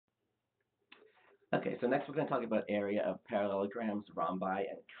Okay, so next we're going to talk about area of parallelograms, rhombi,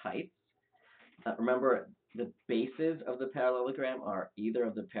 and kites. Remember, the bases of the parallelogram are either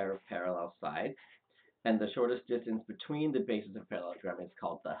of the pair of parallel sides, and the shortest distance between the bases of parallelogram is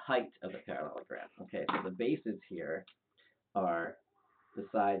called the height of the parallelogram. Okay, so the bases here are the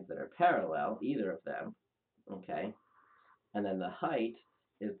sides that are parallel, either of them, okay? And then the height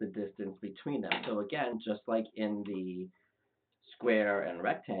is the distance between them. So again, just like in the square and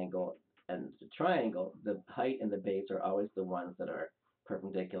rectangle and the triangle, the height and the base are always the ones that are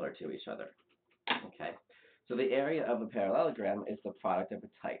perpendicular to each other. Okay, so the area of a parallelogram is the product of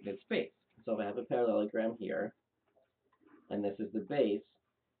its height and its base. So if I have a parallelogram here, and this is the base,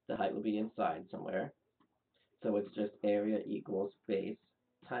 the height will be inside somewhere. So it's just area equals base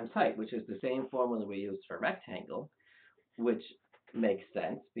times height, which is the same formula we use for rectangle, which makes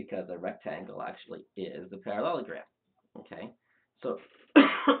sense because a rectangle actually is a parallelogram. Okay, so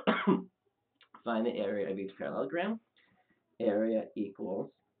find the area of each parallelogram. Area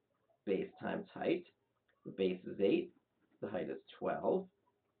equals base times height. The base is 8, the height is 12.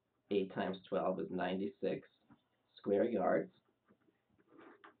 8 times 12 is 96 square yards.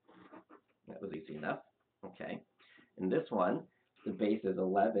 That was easy enough. Okay. In this one, the base is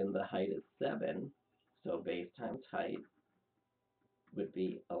 11, the height is 7. So base times height would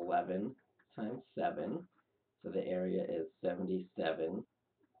be 11 times 7. So the area is 77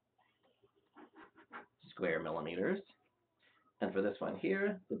 square millimeters. And for this one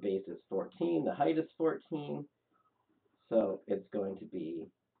here, the base is 14, the height is 14. So it's going to be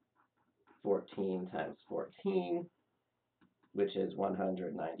 14 times 14, which is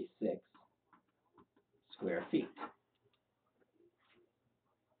 196 square feet.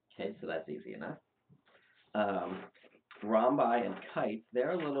 Okay, so that's easy enough. Rhombi and kites,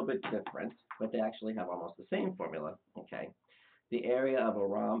 they're a little bit different, but they actually have almost the same formula. Okay, the area of a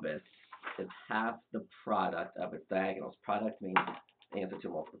rhombus is half the product of its diagonals. Product means answer to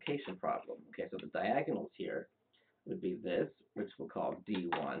a multiplication problem. Okay, so the diagonals here would be this, which we'll call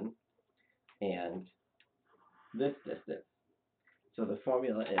D1, and this distance. So the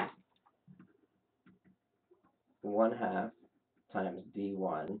formula is 1/2 times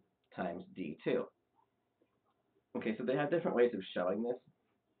D1 times D2. Okay, so they have different ways of showing this.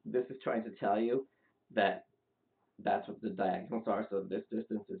 This is trying to tell you that that's what the diagonals are. So this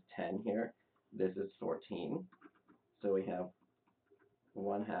distance is 10 here. This is 14. So we have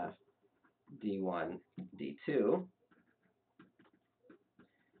 1/2 D1 D2.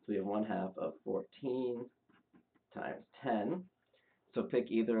 So we have 1/2 of 14 times 10. So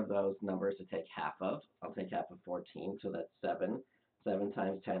pick either of those numbers to take half of. I'll take half of 14, so that's 7. 7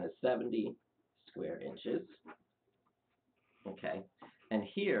 times 10 is 70 square inches. Okay, and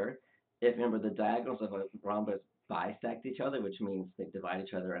here, if remember the diagonals of a rhombus bisect each other, which means they divide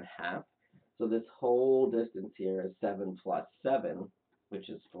each other in half. So this whole distance here is 7 plus 7, which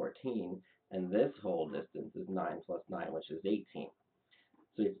is 14, and this whole distance is 9 plus 9, which is 18.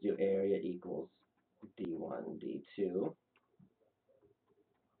 So you have to do area equals D1, D2,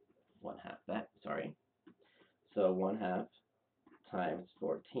 1/2 that, sorry. So 1/2 times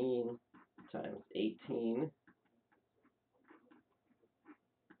 14 times 18.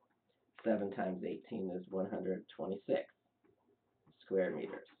 7 times 18 is 126 square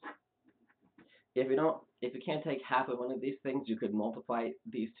meters. If you can't take half of one of these things, you could multiply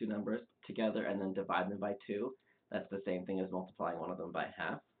these two numbers together and then divide them by 2. That's the same thing as multiplying one of them by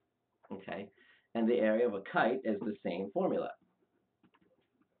half. Okay, and the area of a kite is the same formula.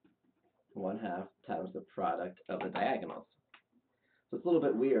 1/2 times the product of the diagonals. So it's a little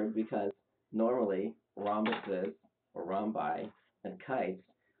bit weird because normally rhombuses or rhombi and kites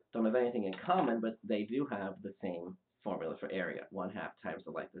don't have anything in common, but they do have the same formula for area, 1/2 times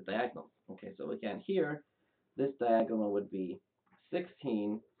the length of the diagonals. Okay, so again here, this diagonal would be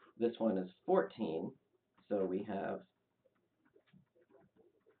 16, this one is 14, so we have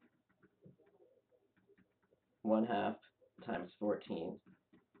 1/2 times 14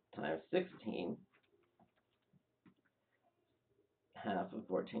 times 16. Half of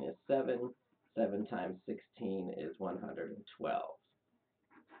 14 is 7. 7 times 16 is 112.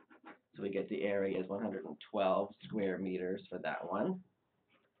 So we get the area is 112 square meters for that one.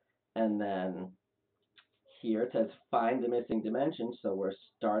 And then here it says find the missing dimension. So we're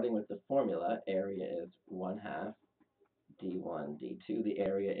starting with the formula. Area is 1/2 D1 D2. The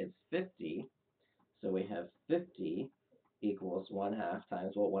area is 50. So we have 50 equals 1/2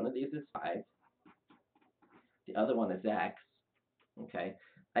 times, well, one of these is 5. The other one is x. Okay.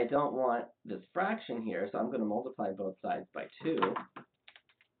 I don't want this fraction here, so I'm going to multiply both sides by 2.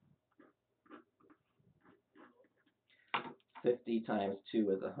 50 times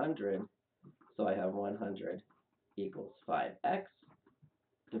 2 is 100, So I have 100 equals 5x.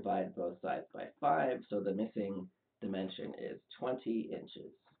 Divide both sides by 5, so the missing dimension is 20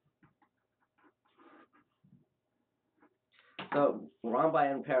 inches. So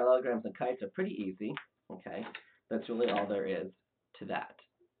rhombi and parallelograms and kites are pretty easy, okay? That's really all there is to that.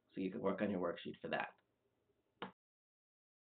 So you can work on your worksheet for that.